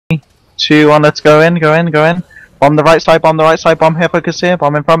2, 1, let's go in. Bomb the right side, bomb here, focus here,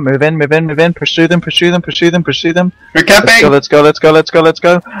 bomb in front, move in, push through them. Recapping! Let's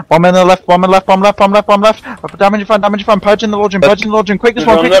go. Bomb in the left, bomb left. Damage in front, purge in the Lord Gym, quickest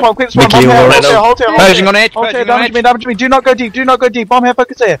one, bomb here, hold here. Purging on edge, Damage me, do not go deep, bomb here,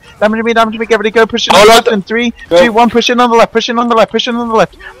 focus here. Damage me, get ready, go, push in on the left in 3, 2, 1, push in on the left.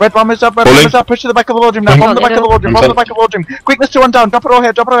 Red bomb is up, push to the back of the Lord Gym now, bomb the back of the Lord Gym, quickness to one down, drop it all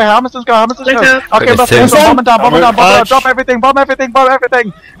here, Hammersons go. Okay, bomb and down, drop everything, bomb everything.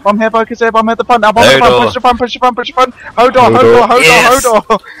 Bomb here, focus here, bomb at the front now, bomb the front, push the front. Hold on.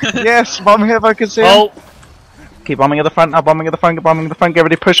 Yes, bomb here, focus here. Oh. Keep bombing at the front now, bombing at the front, get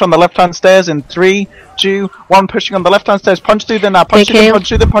ready, push on the left hand stairs in 3, 2, 1, pushing on the left hand stairs, punch through them now, punch through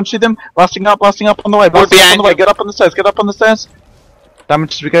them, blasting up on the way, get up on the stairs.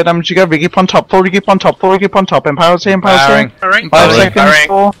 Damage as we go, regroup on top, full regroup on top, empowers here, 5 seconds,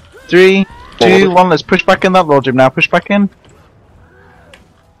 4, 3, 2, 1, let's push back in that Lord Gym now, push back in.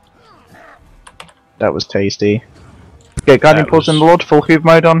 That was tasty. Okay, Guardian pulls in the Lord, full hoove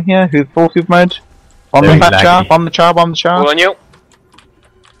mode on here, full hoove mode. Bomb the char. All on you.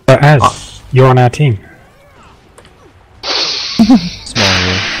 As you're on our team.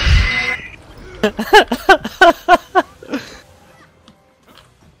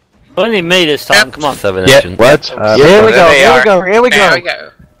 Only me this time, come on. 7 yeah, engines. what? Here we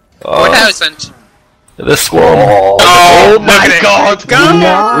go. 4,000. The swarm. Oh my god!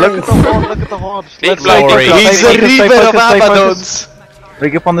 Look at the horde. Big glory. He's a reaper of Blabadons.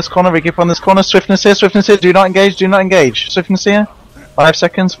 Regroup on this corner, swiftness here, do not engage, swiftness here. 5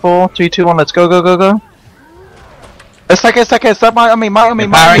 seconds, 4, 3, 2, 1, let's go. Let's take it, stop, might on me, 5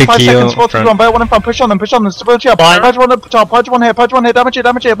 seconds, 4, 3, 2, 1, bear one in front, push on them, stability up, purge one up top, purge one here, damage here,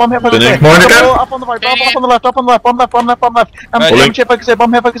 bomb here, focus here, up on the right, up on the left,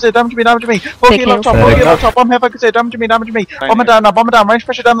 bomb here, focus here, damage me, 4 kilo up top, bomb here, focus here, damage me, bomb it down, range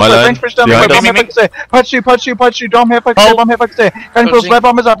pressure down the way, bomb here, focus here, purge you, bomb here, focus here, going pulls, red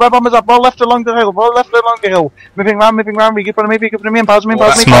bomb is up, roll left along the hill, moving round, we keep on me, pause me,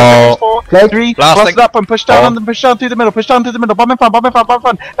 4, 3, blast it up and push down through the middle, bomb in front,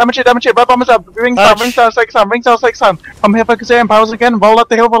 damage it, red bomb is up, rings down, take sound, bomb here, focus here, empowers again, roll up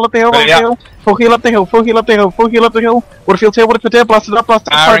the hill, full heal up the hill, Waterfield here, blast it up,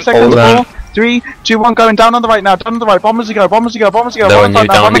 5 seconds, 4, 3, 2, 1, going down on the right now, bombers you go, bomb the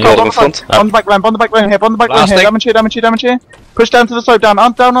back line here, damage here, push down to the slope, down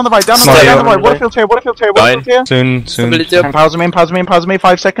on the right, Waterfield here, soon, empowers me,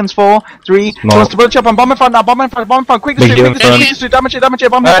 5 seconds, 4, 3, 2, 1, stability up, and bomb in front, quickly, damage it,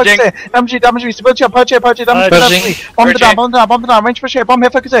 bomb here, damage me, stability up, purge me, bomb the down, range push here, bomb here,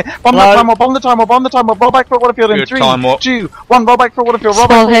 focus here, bomb the timer, roll back for Waterfield in 3, 2, 1, roll back for Waterfield, full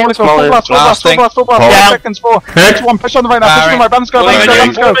blast, 5 seconds, 4, 3, 1, push on the right now, balance go,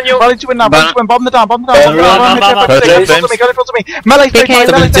 rally to win now, bomb the down, melee stay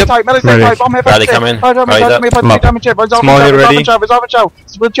tight, bomb here, focus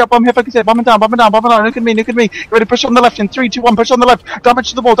here, bomb here, focus here, bomb it down, look at me, get ready, push on the left in 3, 2, 1, push on the left, damage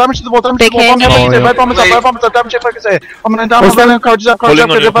to the wall, bomb here, focus here, red bomb is up, damage here, focus here, bomb it down, courage up,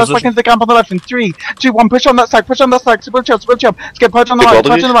 reverse back into the camp on the left in 3, 2, 1, push on that stack, split up, skip, purge on the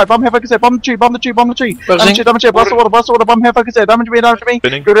right, bomb here, focus here, bomb the tree, damage here, blast the water, bomb here, focus here, damage me,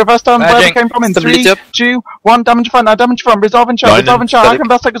 good reverse down where they came from in 3, 2, 1, damage front, resolve and charge, I can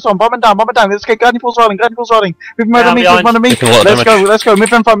blast second storm, bomb it down, let's get Guardian Pulse rolling, move murder me, let's go,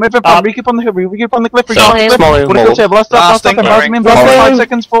 move in front, we keep on the hill, we keep on the cliff, Waterfield here, blast up, empowers me, 5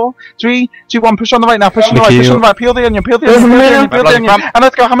 seconds, 4, 3, 2, 1, push on the right now, push on the right, peel the onion, and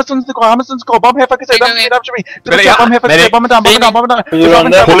let's go, Hammerson's the core, bomb here, focus here, damage me, bomb here, focus here, bomb it down, blast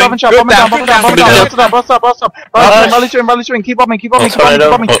up, rally to win, keep bombing,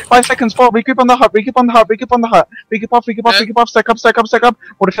 5 seconds, 4, we keep on the hut, we keep off, stack up,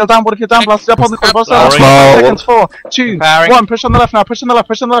 Waterfield down, blast it up on the core, blast up, 5 seconds, 4, 2, 1, push on the left now,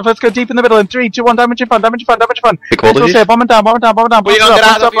 let's go deep in the middle, in 3, 2, 1, damage in front, bomb it down,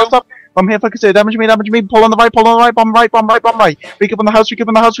 blast up, bomb here, focus here, damage me, pull on the right, bomb right, we keep on the house, we keep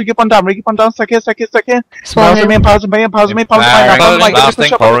on down, stack here, empowers me,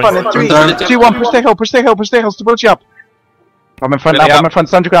 push up on the front, in 3, 2, 1, push the hill, stability up. Bomb in front now, bomb in front,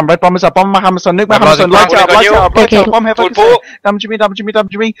 stand your ground, red bomb is up, bomb my hammerstone, nuke my hammerstone, light out, bomb here, focus here, damage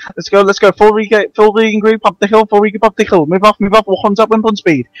me, let's go, full regroup up the hill, move off, walk on top, wimp on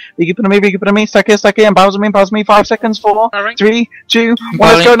speed, regroup on me, stack here, and pause me, 5 seconds, 4, 3, 2, 1,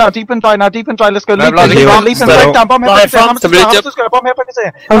 let's go now, deep and dry, let's go, leap and break down, bomb here, let's go, bomb here, focus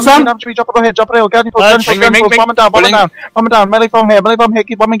here, damage me, drop it here, guardian pulse, bomb it down, melee from here,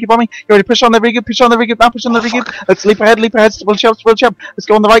 keep bombing, you ready, push on the regroup, let's leap ahead, split chop, let's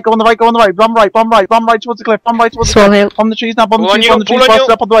go on the right, bomb right towards the cliff, bomb the trees now, bomb the trees, blast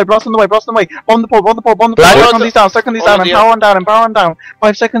up on the way, blast on the way, bomb the pole, stuck on these down, empower on down,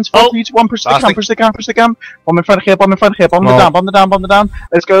 5 seconds, 4, 3, 2, 1, push the cam, bomb in front here, bomb the down,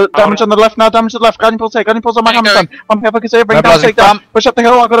 let's go, damage on the left now, guardian pulse on my hammerstone, bomb here, focus here, bring down, take down, push up the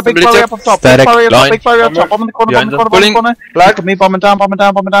hill, I've got a big flurry up top, big flurry up top, bomb in the corner, black, me, bomb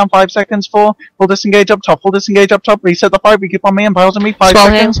down, 5 seconds, 4, full disengage up top, reset the 5, we keep on me, and piles on me, 5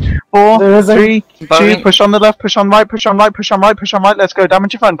 seconds, 4, 3, 2, push on the left, push on right, let's go,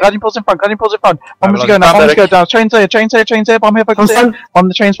 damage in front, guardian pulse in front, bombs go down, chains here, bomb here, focus here, bomb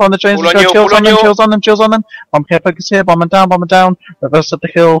the chains, let's go, chills on them, bomb here, focus here, bomb it down, reverse up the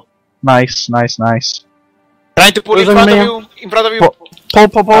hill, nice. Trying to pull in front of you.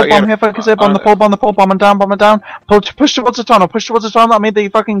 Pull, bomb here, focus here, bomb the pole, bomb it down, push towards the tunnel, I made the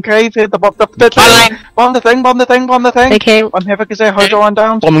fucking cave, hit the bomb the thing, bomb here, focus here, hold on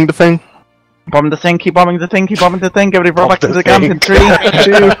down. Bombing the thing. Bomb the thing, keep bombing the thing, everybody roll back to the camp in 3, 2,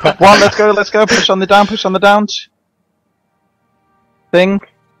 1, let's go, push on the down, thing.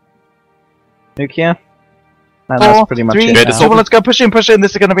 Nuke here. And that's pretty much it. 3, 2, 1, let's go, push in,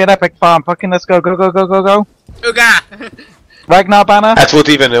 this is gonna be an epic farm, fucking let's go. Uga! Ragnar banner. That's what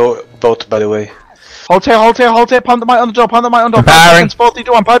even vote, by the way. Hold here, pound the mic on the door, 5 seconds, 4, 3,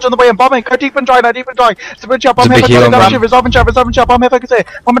 2, 1, purge on the way and bombing, go deep and dry, split chop, bomb here, resolve and chop, bomb here, focus here,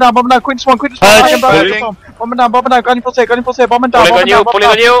 bomb it down, quick one, bomb it down, guardian pulse here, bomb it down, give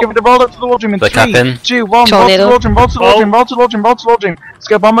it a roll up to the wardroom in 3, 2, 1, roll to the wardroom, let's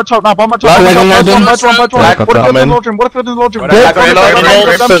go, bomb it top now, purge one, what if the wardroom,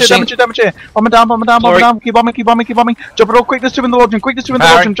 damage here, bomb it down, keep bombing, drop it all, quickness 2 in the wardroom,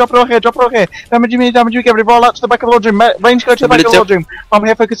 drop it all here, damage me, get ready, roll out to the back of the wardroom, range go to the back of the wardroom, bomb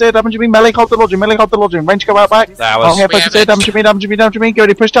here, focus here, damage me, melee hold the wardroom, range go out back, bomb here, focus here, damage me, get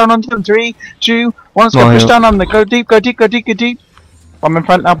ready, push down onto them, 3, 2, 1, let's go, push down on them, go deep, bomb in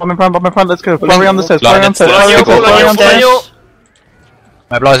front, let's go, flurry on the stairs,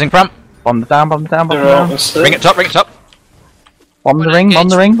 Mobilizing front. bomb the down, Bring it top. bomb the ring,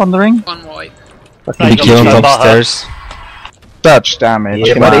 One white. Upstairs. such damage,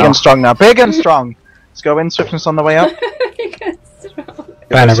 big and strong now, let's go in, swiftness on the way up,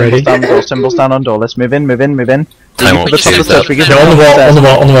 Banner ready. symbols down on door, let's move in, I won't the top of the stairs, we give On the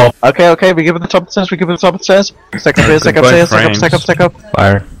wall. Okay, we give it the top of the stairs, stack up.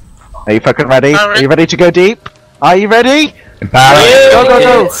 Fire. Are you fucking ready? Are you ready to go deep? Are you ready? Empower.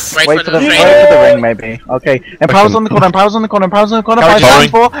 Go. Wait for the ring, maybe. Okay. Empowers on the corner. 5 seconds,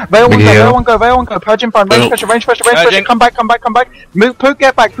 4. Veil one go. Purge in front. Range pressure. Come back. Move. Pook,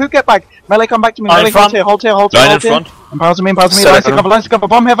 get back. Melee, come back to me. Melee, hold here. Empowers me. Lines to cover.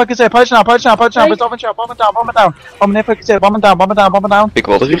 Bomb here, focus here. Purge now. Resolve and shot. Bomb it down. Bomb here, focus here. Bomb it down. Big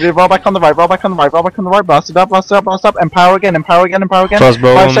wall. Roll back on the right. Blast it up. Empower again. 5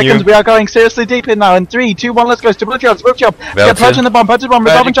 seconds. We are going seriously deep in now. In 3, 2, 1, let's go. Stability up. Get purge in the bomb. Resolve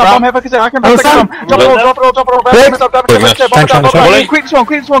and shot. Bomb here, focus here. I can press the bomb. Drop it all. Quickest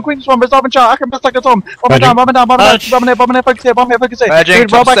one. Resolve and shot. I can press the bomb. Bomb it down. Bomb here, focus here.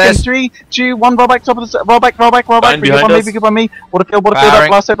 Roll back in 3, 2, 1. Roll back top of the roll back. Keep on me. What a field.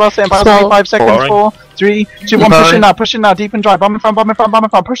 Blast it. Empowers me. 5 seconds. 4, 3, 2, 1. Pushing now. Deep and dry. Bomb in front.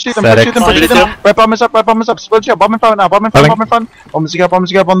 Push through them. Red bomb is up. Split shot. Bomb in front now. Bomb in front. Bombs go.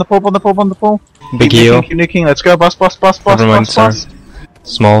 On the pool. Big heal. Nuking. Let's go. Bust.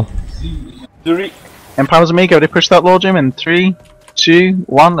 Small. Empowers me. Go to push that lord gym in 3, 2,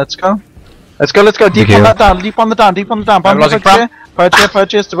 1. Let's go. Deep on the down. Bomb here.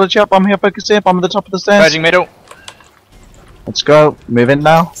 Purge here. Stability up. Bomb here. Focus here. Bomb at the top of the stairs. Purging middle. Let's go. Move in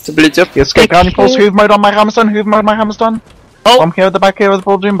now. Stability up. Let's get guardian pulse. Hoof mode on my hammerstone. Bomb here at the back of the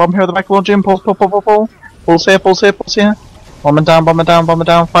wardroom. Pull. Pulse here. Bomb it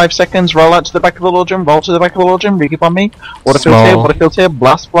down. 5 seconds. Roll out to the back of the wardroom. Keep on me. Water fields here.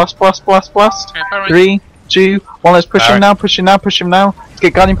 Blast. 3, 2, 1. Let's push him now. Let's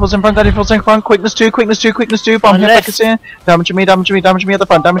get guardian pulse in front. Quickness 2. Bomb here. Focus here. Damage me at the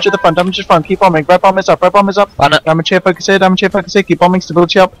front. Keep bombing. Red bomb is up. Damage here. Focus here. Keep bombing.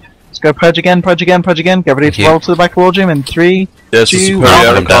 Stability up. Let's go purge again, purge again, purge again. Get ready to roll to the back of the Lord Gym in 3, Yes, 2,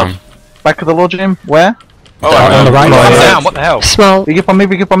 I'm down. back of the Lord Gym. Where? Oh, on the right. I'm down, what the hell? Small. Big up on me,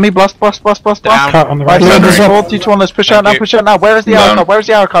 big up on me. Blast, blast, blast, blast, blast. Cut on the right. 5 seconds, Right. 4, 3, 2, 1. Let's push out now, you. push out now. Where is the arrow card? Where is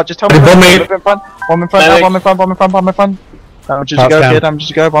the arrow card? Just tell me. Bomb me. Bomb in front, bomb in front, now, bomb in front, bomb in front, bomb in front. Damage as you go, Down. here, damage as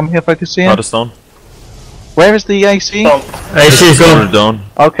you go. Bomb here, focus here. Protestant. Where is the AC? AC is gone. Down.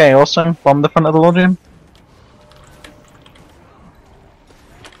 Okay, awesome. Bomb the front of the Lord Gym.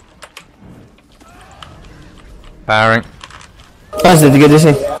 Firing. Did you get this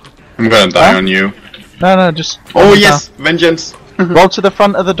in? I'm gonna die Huh? on you. No, just. Oh yes, vengeance. Roll to the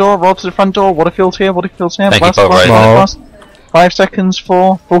front of the door, roll to the front door. Water field's here, water field's here. Thank you, Blast, Bob, blast, right. blast, blast. 5 seconds,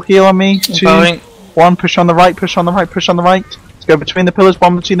 4. Full heal on me. 2, Firing. 1. Push on the right, push on the right, push on the right. Let's go between the pillars,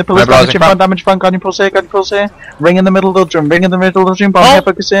 bomb between the pillars. Mobilizing Damage in front, damage in front. Guardian pulse here, guardian pulse here. Ring in the middle of the drum, ring in the middle of the drum. Bomb here,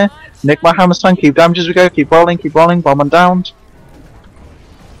 focus here. Nick my hammer stun, keep damage as we go. Keep rolling, bomb on down.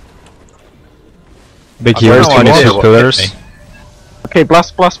 Big heal, heroes, no idea two what pillars. Okay,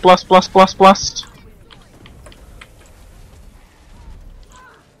 blast, blast, blast, blast, blast, blast.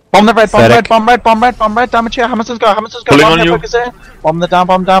 Bomb the red, bomb Static. red, bomb red, bomb red, bomb red. Damage here, Hammerson's go, Hammerson's go. Pulling Bomb on here, you. focus here. Bomb the down,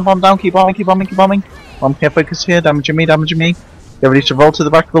 bomb down, bomb down. Keep bombing, keep bombing, keep bombing. Bomb here, focus here. Damaging me, damaging me. Get ready to roll to the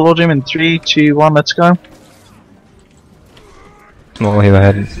back of the Lord Gym in 3, 2, 1. Let's go. Small heal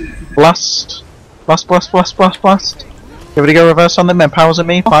ahead. Blast, blast, blast, blast, blast, blast. Get ready to go reverse on them. Then powers at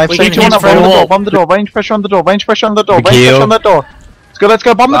me. 5, we 6, can 2, 1. hit Bomb through the the door, wall. bomb the door. Range pressure on the door, range pressure on the door, Big range pressure heal. on the door. Let's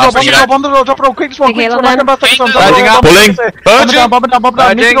go, bomb the door, Last bomb the door, bomb the door, drop it all, quick, Big heal on them. bomb Charging up. Pulling. Bomb it down, bomb it down, bomb it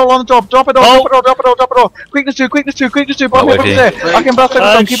down, Charging. all on the top, drop it all, drop it all, drop it all, drop it all. Quickness 2, quickness 2, quickness 2, bomb Oh, it, okay. there. I can blast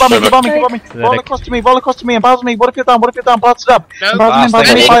it, keep bombing, keep bombing, keep bombing. Roll across to me, and bounce me. What if you're down, blast it up. Bounce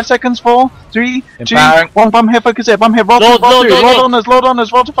me, 5 seconds, 4, 3, 2, Empowering. 1, bomb here, focus here, bomb here, roll Load, load, through, load, load load. on us, load on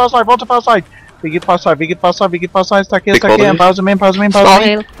us, roll to far side, roll to far side. We get far side, stack here, and powers me, powers me, Small powers me.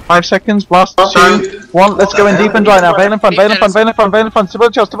 heal. 5 seconds, blast, 2, 1, let's go in deep and dry now. Veil in front,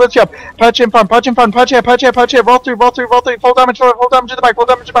 stability up. Perch in front, perch here, roll through, full damage to the back,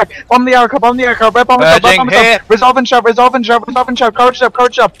 Bomb the arrow, red bomb Purging here. resolve and shout, courage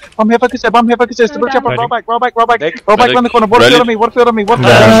up. Bomb here, focus here, stability up, roll back, roll back around the corner, water field on me, Bomb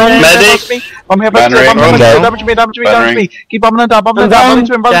here, focus here, damage me, keep bombing down,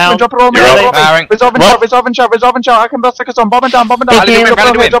 drop it all, Firing. resolve and shout, I can blast on, bomb it down, Big heal.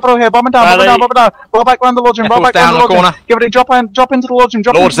 drop it all here, bomb it down, roll back around the Lord Gym, Apple's down on the corner. give it a drop into the Lord Gym,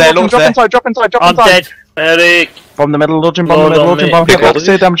 drop Lord's into the there, Lord Gym, Lord's drop inside, I'm dead. Eric. From the middle, Lord Gym, Lord on me. bomb here, Big focus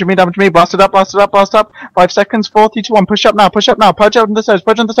here, damage me, blast it up, 5 seconds, 4, 3, 2, 1, push up now, purge out on the stairs,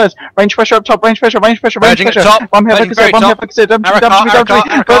 range pressure up top, range pressure, Purging at top, bomb here, purging focus here, very damage top. me, Arrow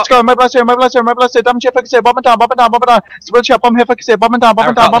cart. let's go, mobilize here, damage here, focus here, bomb it down, stability up, bomb here, focus here, bomb it down, keep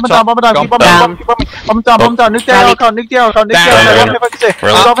bombing down, nuke the arrow card, bomb here, focus here,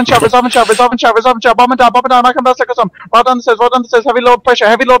 resolve and shout, bomb it down, I can blast on, roll down the stairs, heavy load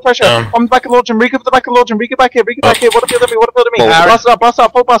pressure, on the back of Lord Gym, recap the back of Lord Gym, recap back here, what appealed to me, blast it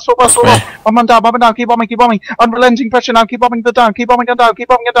up, full blast, bomb it down, keep bombing, unrelenting pressure now, keep bombing it down,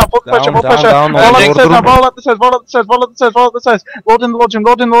 full pressure, down, roll up the stairs, load in the Lord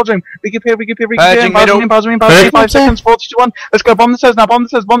Gym, recap here, pause me, 5 seconds, 4, 2, 1, let's go, bomb the stairs, I can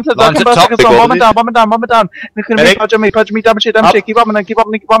Lines blast at top, bomb it down, purge me, damage here, keep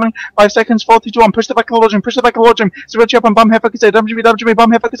bombing, 5 seconds, 4, 3, 2, 1, push the back of the Lord Gym, switch up and bomb here, focus here, damage me,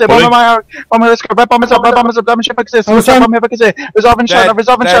 bomb here, focus here, bomb my arrow, let's go, red bomb is up, damage here, focus here, bomb here, focus here, resolve and shout,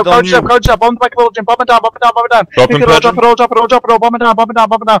 courage up, bomb the back of the Lord Gym, bomb it down, drop it all,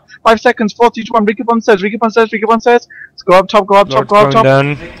 bomb it down, 5 seconds, 4, 3, 2, 1, recap on stairs, let's go up top,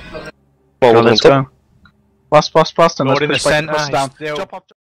 Down. let's go, blast, and Lord in the let's push back, centre. push down, Still. drop up.